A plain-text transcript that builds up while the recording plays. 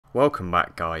Welcome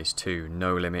back guys to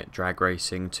No Limit Drag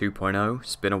Racing 2.0.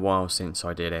 It's been a while since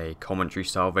I did a commentary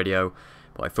style video,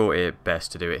 but I thought it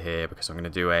best to do it here because I'm going to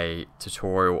do a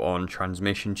tutorial on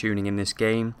transmission tuning in this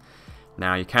game.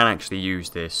 Now you can actually use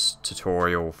this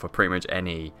tutorial for pretty much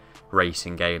any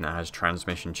racing game that has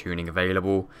transmission tuning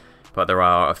available, but there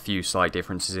are a few slight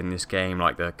differences in this game,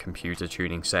 like the computer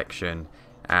tuning section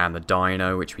and the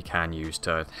dyno, which we can use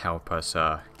to help us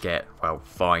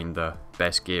find the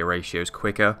best gear ratios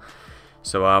quicker.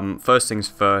 So first things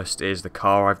first is the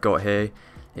car I've got here.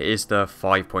 It is the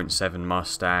 5.7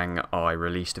 Mustang I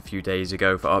released a few days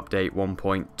ago for update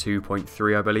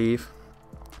 1.2.3 I believe.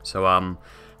 So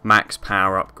max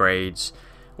power upgrades,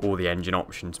 all the engine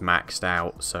options maxed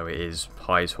out, so it is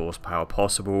highest horsepower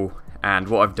possible. And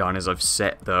what I've done is I've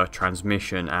set the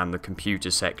transmission and the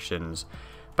computer sections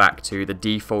back to the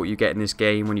default you get in this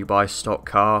game when you buy a stock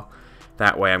car.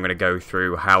 That way I'm going to go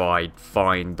through how I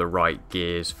find the right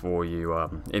gears for you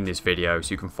in this video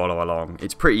so you can follow along.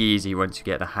 It's pretty easy once you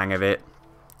get the hang of it.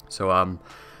 So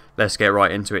let's get right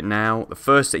into it now. The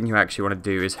first thing you actually want to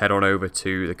do is head on over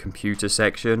to the computer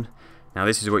section. Now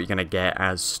this is what you're going to get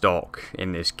as stock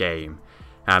in this game.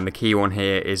 And the key one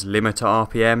here is limiter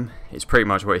RPM. It's pretty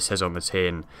much what it says on the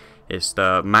tin. It's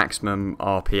the maximum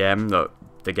RPM that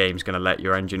the game's going to let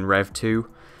your engine rev to.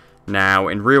 Now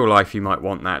in real life you might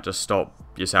want that to stop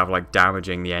yourself like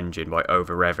damaging the engine by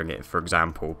over revving it, for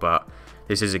example, but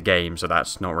this is a game so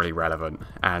that's not really relevant.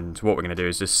 And what we're going to do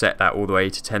is just set that all the way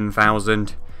to 10,000.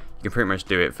 You can pretty much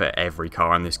do it for every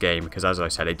car in this game because, as I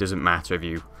said, it doesn't matter if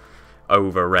you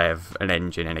over rev an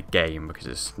engine in a game because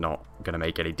it's not going to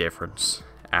make any difference.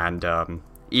 And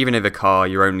even if a car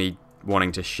you're only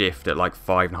wanting to shift at like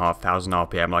 5,500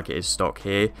 RPM like it is stock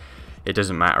here, it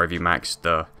doesn't matter if you max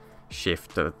the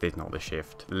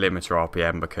limiter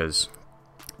RPM because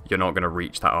you're not going to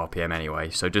reach that RPM anyway.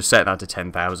 So just set that to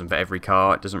 10,000 for every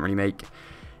car. It doesn't really make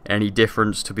any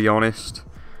difference, to be honest.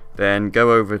 Then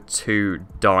go over to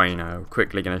dyno.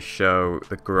 Quickly going to show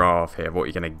the graph here of what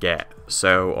you're going to get.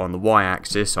 So on the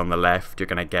y-axis on the left you're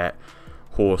going to get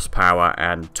horsepower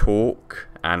and torque,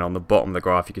 and on the bottom of the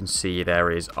graph you can see there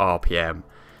is RPM.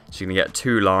 So you're going to get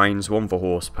two lines, one for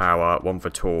horsepower, one for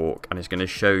torque, and it's going to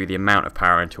show you the amount of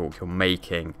power and torque you're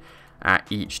making at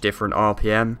each different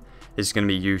RPM. This is going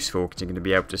to be useful because you're going to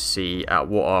be able to see at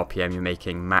what RPM you're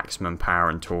making maximum power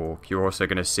and torque. You're also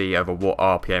going to see over what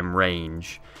RPM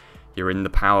range you're in the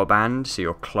power band, so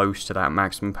you're close to that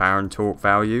maximum power and torque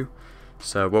value.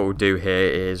 So what we'll do here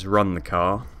is run the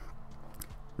car.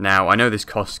 Now I know this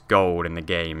costs gold in the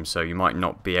game, so you might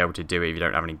not be able to do it if you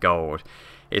don't have any gold.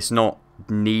 It's not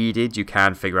needed, you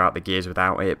can figure out the gears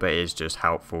without it, but it is just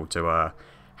helpful to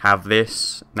have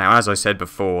this. Now as I said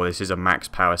before, this is a max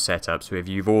power setup, so if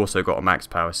you've also got a max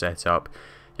power setup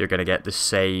you're going to get the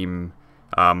same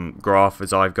graph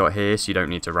as I've got here, so you don't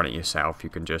need to run it yourself.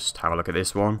 You can just have a look at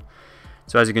this one.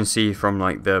 So as you can see from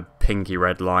like the pinky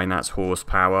red line, that's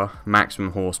horsepower.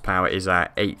 Maximum horsepower is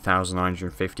at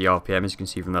 8,950 RPM, as you can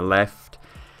see from the left.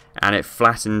 And it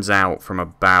flattens out from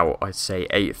about, I'd say,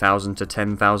 8,000 to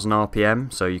 10,000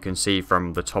 RPM. So you can see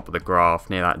from the top of the graph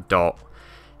near that dot,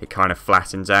 it kind of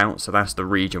flattens out. So that's the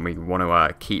region we want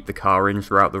to keep the car in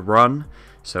throughout the run.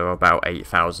 So about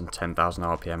 8,000, 10,000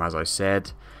 RPM, as I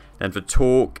said. Then for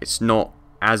torque, it's not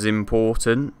as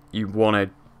important. You want to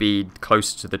be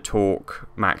closer to the torque,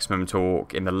 maximum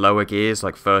torque in the lower gears,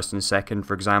 like first and second,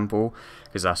 for example,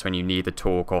 because that's when you need the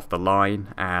torque off the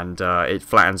line, and it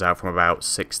flattens out from about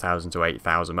 6,000 to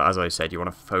 8,000. But as I said, you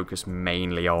want to focus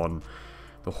mainly on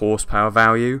the horsepower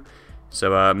value.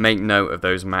 So make note of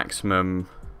those maximum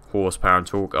horsepower and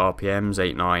torque RPMs,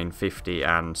 8,950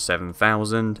 and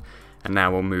 7,000. And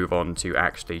now we'll move on to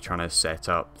actually trying to set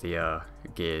up the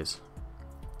gears.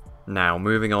 Now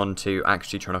moving on to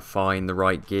actually trying to find the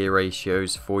right gear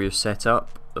ratios for your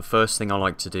setup. The first thing I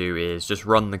like to do is just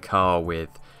run the car with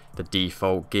the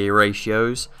default gear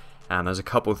ratios, and there's a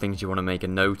couple of things you want to make a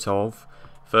note of.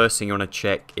 First thing, you want to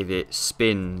check if it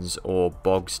spins or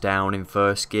bogs down in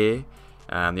first gear,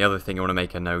 and the other thing you want to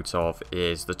make a note of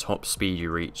is the top speed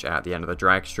you reach at the end of the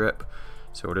drag strip.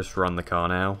 So we'll just run the car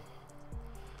now.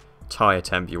 Tyre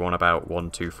temp you want about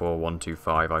 124,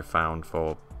 125 I found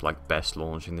for like best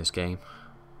launch in this game.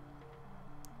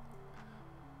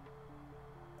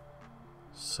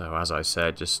 So as I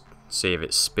said, just see if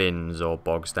it spins or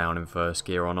bogs down in first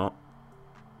gear or not.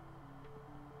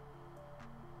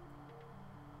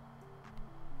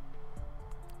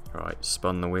 Right,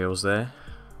 spun the wheels there.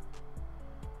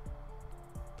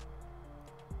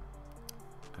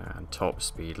 And top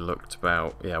speed looked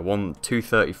about, yeah,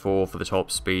 234 for the top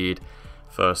speed.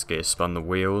 First gear spun the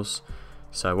wheels.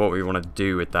 So what we want to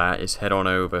do with that is head on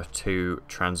over to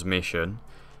transmission,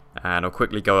 and I'll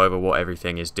quickly go over what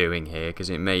everything is doing here because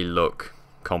it may look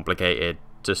complicated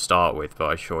to start with, but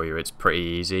I assure you it's pretty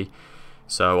easy.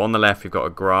 So on the left we've got a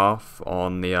graph.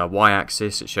 On the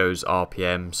y-axis it shows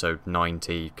RPM, so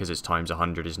 90 because it's times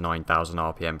 100 is 9,000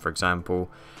 RPM for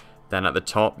example. Then at the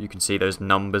top you can see those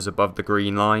numbers above the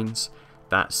green lines.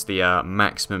 That's the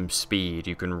maximum speed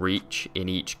you can reach in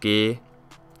each gear.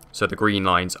 So the green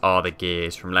lines are the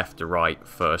gears from left to right,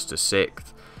 first to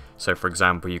sixth. So for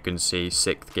example you can see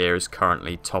sixth gear is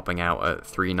currently topping out at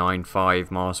 395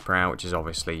 miles per hour, which is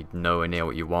obviously nowhere near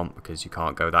what you want because you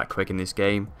can't go that quick in this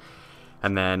game.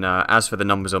 And then as for the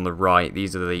numbers on the right,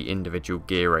 these are the individual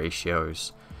gear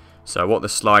ratios. So what the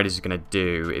slide is going to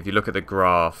do, if you look at the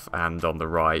graph and on the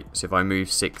right, so if I move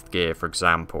 6th gear for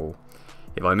example,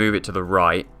 if I move it to the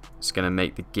right, it's going to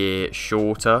make the gear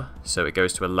shorter, so it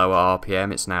goes to a lower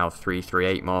RPM. It's now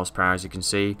 338 miles per hour as you can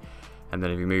see. And then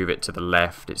if you move it to the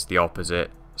left, it's the opposite,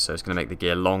 so it's going to make the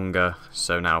gear longer,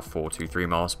 so now 423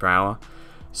 miles per hour.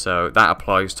 So that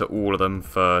applies to all of them,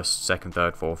 first, second,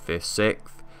 third, fourth, fifth,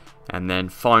 sixth. And then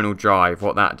final drive,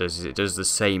 what that does is it does the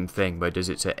same thing, but it does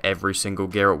it to every single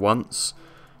gear at once.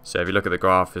 So if you look at the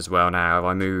graph as well now, if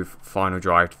I move final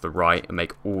drive to the right and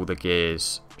make all the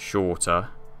gears shorter,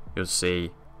 you'll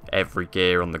see every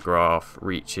gear on the graph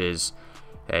reaches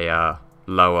a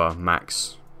lower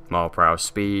max mile per hour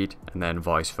speed, and then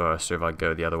vice versa if I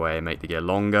go the other way and make the gear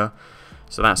longer.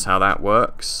 So that's how that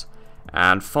works.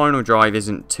 And final drive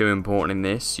isn't too important in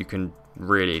this. You can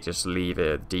really just leave it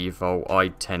at default. I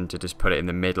tend to just put it in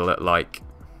the middle at like,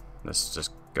 let's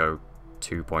just go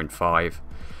 2.5,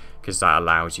 because that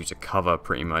allows you to cover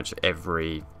pretty much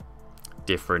every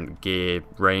different gear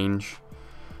range.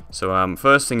 So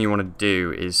first thing you want to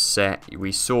do is set,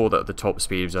 we saw that the top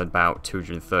speed was about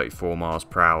 234 miles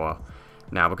per hour.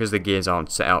 Now because the gears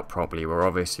aren't set up properly, we're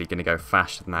obviously going to go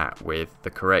faster than that with the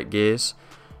correct gears.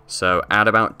 So add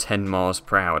about 10 miles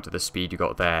per hour to the speed you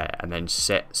got there, and then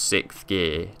set 6th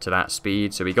gear to that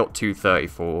speed. So we got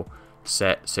 234,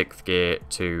 set 6th gear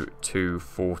to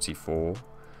 244.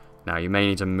 Now you may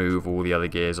need to move all the other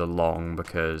gears along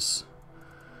because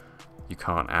you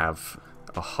can't have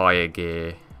a higher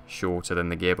gear shorter than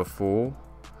the gear before.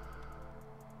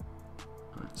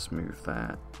 Let's move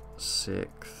that,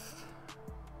 6th,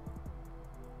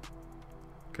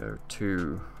 go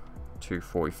to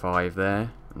 245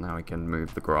 there. Now we can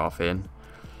move the graph in.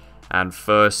 And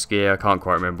first gear, I can't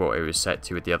quite remember what it was set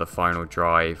to with the other final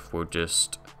drive. We'll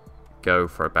just go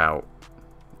for about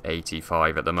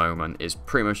 85 at the moment. It's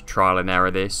pretty much trial and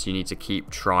error this. You need to keep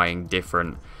trying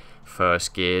different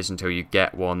first gears until you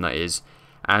get one that is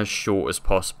as short as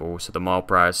possible, so the mile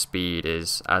per hour speed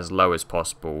is as low as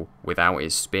possible without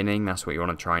it spinning. That's what you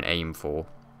want to try and aim for.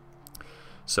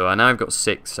 So now I've got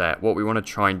 6 set. What we want to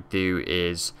try and do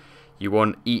is you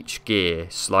want each gear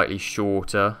slightly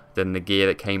shorter than the gear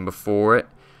that came before it.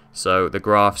 So the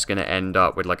graph's going to end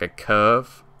up with like a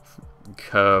curve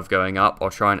going up. I'll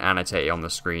try and annotate it on the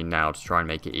screen now to try and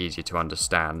make it easier to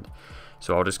understand.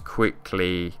 So I'll just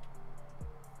quickly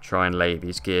try and lay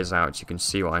these gears out so you can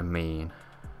see what I mean.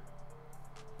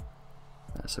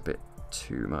 That's a bit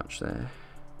too much there.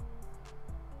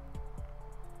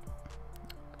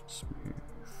 Let's move.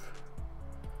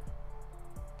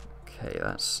 Okay,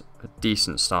 that's a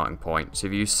decent starting point. So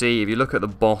if you look at the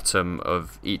bottom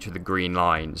of each of the green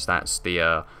lines, that's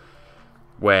the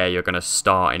where you're going to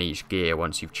start in each gear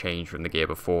once you've changed from the gear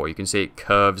before. You can see it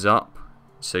curves up,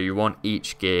 so you want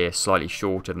each gear slightly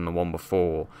shorter than the one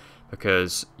before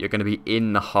because you're going to be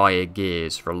in the higher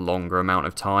gears for a longer amount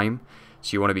of time.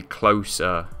 So you want to be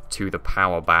closer to the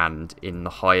power band in the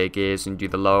higher gears and do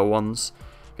the lower ones.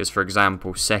 Because for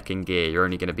example, second gear, you're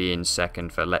only going to be in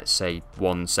second for, let's say,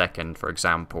 1 second, for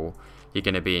example. You're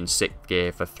going to be in 6th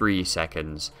gear for 3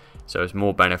 seconds. So it's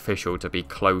more beneficial to be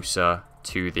closer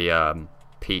to the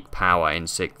peak power in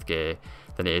 6th gear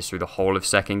than it is through the whole of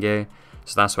second gear.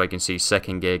 So that's why you can see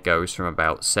second gear goes from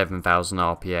about 7,000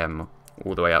 RPM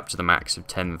all the way up to the max of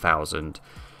 10,000.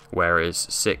 Whereas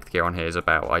 6th gear on here is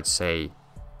about, I'd say,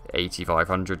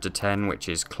 8,500 to 10, which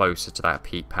is closer to that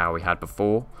peak power we had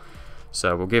before.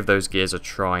 So we'll give those gears a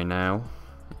try now.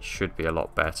 It should be a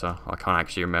lot better. I can't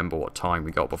actually remember what time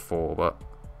we got before, but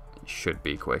it should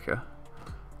be quicker.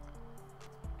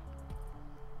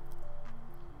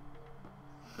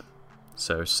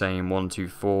 So same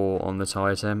 124 on the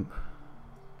tyre temp.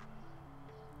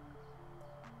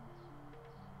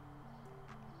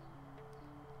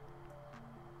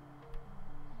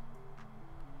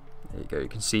 There you go, you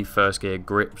can see first gear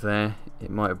grip there. It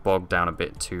might have bogged down a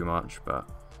bit too much, but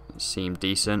it seemed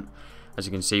decent. As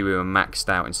you can see, we were maxed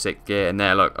out in 6th gear, and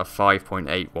there, look, a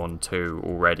 5.812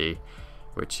 already,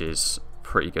 which is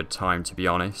pretty good time, to be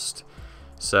honest.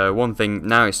 So one thing,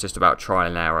 now it's just about trial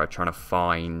and error, trying to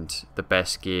find the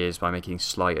best gears by making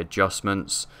slight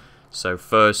adjustments. So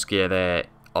 1st gear there,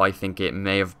 I think it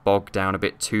may have bogged down a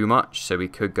bit too much, so we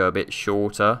could go a bit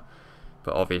shorter.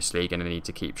 But obviously, you're going to need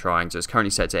to keep trying. So it's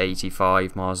currently set to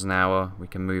 85 miles an hour. We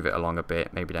can move it along a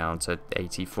bit, maybe down to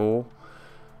 84.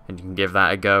 And you can give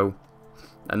that a go.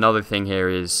 Another thing here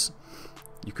is,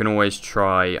 you can always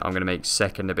try, I'm going to make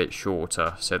 2nd a bit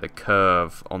shorter, so the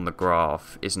curve on the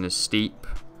graph isn't as steep.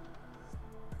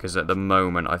 Because at the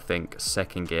moment, I think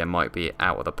 2nd gear might be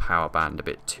out of the power band a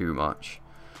bit too much.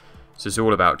 So it's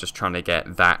all about just trying to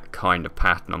get that kind of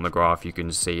pattern on the graph. You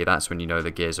can see that's when you know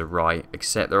the gears are right,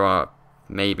 except there are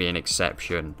maybe an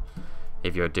exception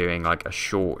if you're doing like a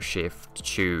short shift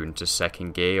tune to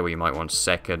 2nd gear, where you might want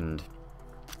 2nd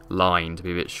line to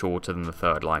be a bit shorter than the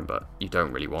 3rd line, but you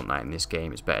don't really want that in this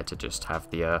game. It's better to just have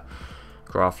the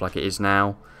graph like it is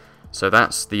now. So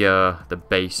that's the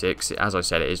basics. As I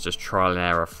said, it is just trial and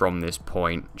error from this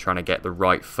point, trying to get the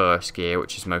right 1st gear,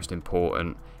 which is most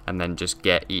important, and then just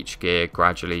get each gear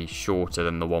gradually shorter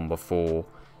than the one before,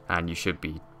 and you should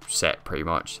be set pretty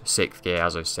much. 6th gear,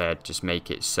 as I said, just make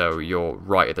it so you're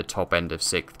right at the top end of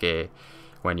 6th gear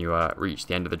when you reach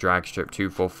the end of the drag strip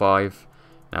 245.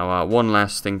 Now one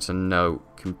last thing to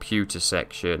note, computer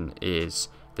section, is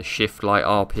the shift light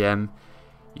RPM.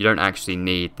 You don't actually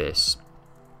need this,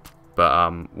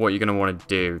 but what you're going to want to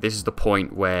do, this is the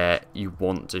point where you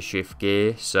want to shift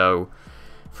gear. So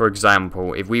for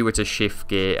example, if we were to shift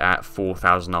gear at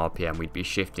 4000 RPM, we'd be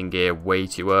shifting gear way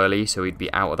too early, so we'd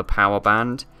be out of the power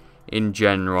band. In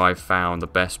general, I've found the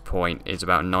best point is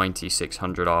about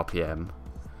 9600 RPM.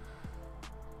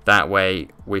 That way,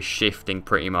 we're shifting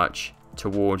pretty much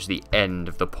towards the end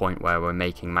of the point where we're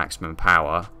making maximum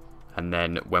power, and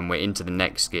then when we're into the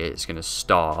next gear, it's going to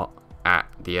start at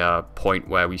the point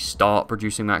where we start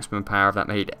producing maximum power, if that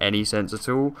made any sense at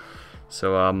all.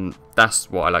 So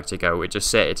that's what I like to go with. Just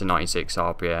set it to 96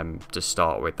 RPM to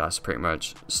start with. That's pretty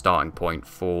much starting point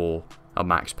for a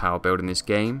max power build in this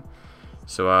game.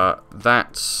 So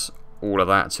that's all of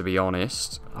that, to be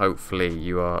honest. Hopefully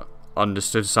you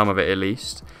understood some of it at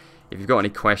least. If you've got any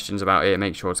questions about it,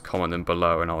 make sure to comment them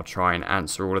below and I'll try and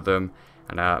answer all of them.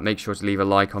 And make sure to leave a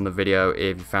like on the video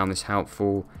if you found this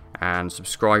helpful, and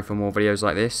subscribe for more videos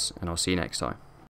like this, and I'll see you next time.